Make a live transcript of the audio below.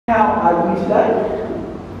are you today?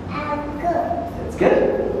 I'm good. That's good.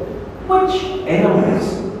 Which animals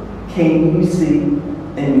can you see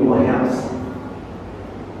in your house?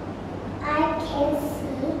 I can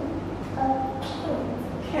see a cat.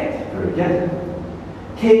 Cat. Very good.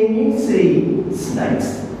 Can you see snakes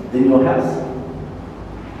in your house?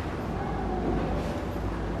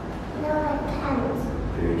 No, I can't.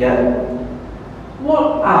 Very good.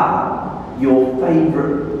 What are your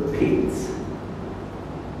favourite pets?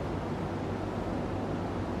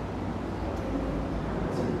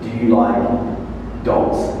 Do you like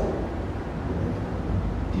dogs?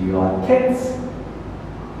 Do you like cats?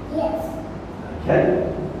 Yes. Okay.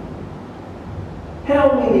 How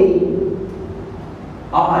many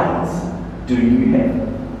eyes do you have?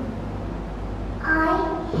 I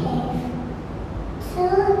have 2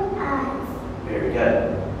 eyes. Very good.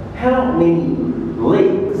 How many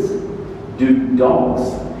legs do dogs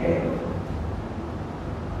have?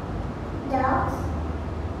 Dogs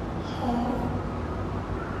have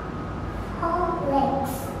 4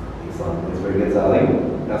 legs. Excellent. That's very good, darling.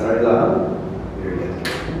 That's very good. Very good.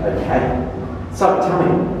 Okay. So tell me,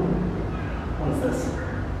 what is this?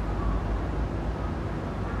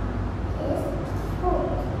 It's food.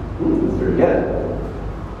 That's very good.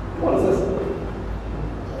 What is this?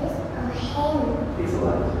 It's a hen.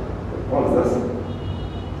 Excellent. What is this?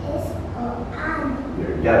 It's an arm.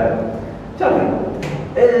 Very good. Tell me,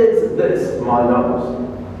 is this my nose?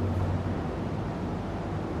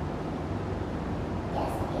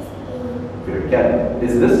 Yes, it's a Very good.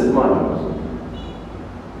 Is this my nose?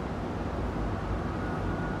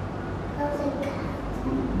 cat.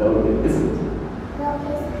 No, it isn't. No,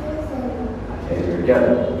 it isn't. Okay, very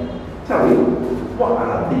good. Tell me, what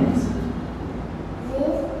are these?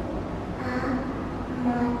 These are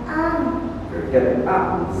my arms. Very good.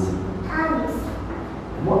 Arms. Arms.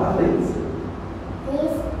 And what are these?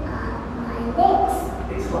 These are my legs.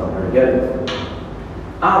 Excellent, very good.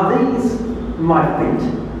 Are these my feet?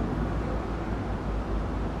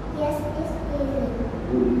 Yes, it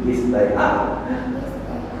isn't. Yes, they are. Yes,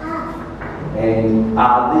 they are. And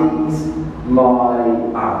are these my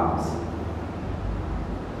arms?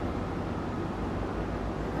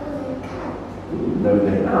 No, they can't. No,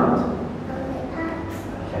 they aren't. No, they aren't.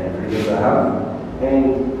 Okay, very good, Zahab. And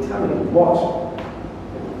tell me,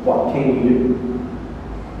 what can you do?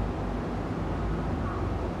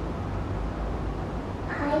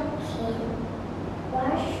 I can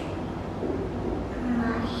wash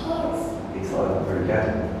my hands. Excellent, very good.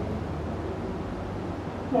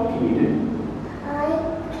 What can you do? I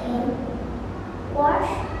can wash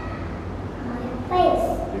my face.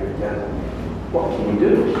 Very good. What can you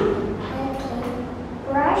do? I can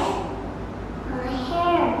brush my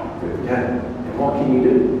hair. Very good. And what can you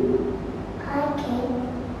do? I can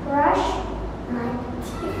brush my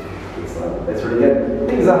teeth. Excellent, that's really good.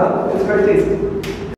 Thank you, Zahab. That's a great test.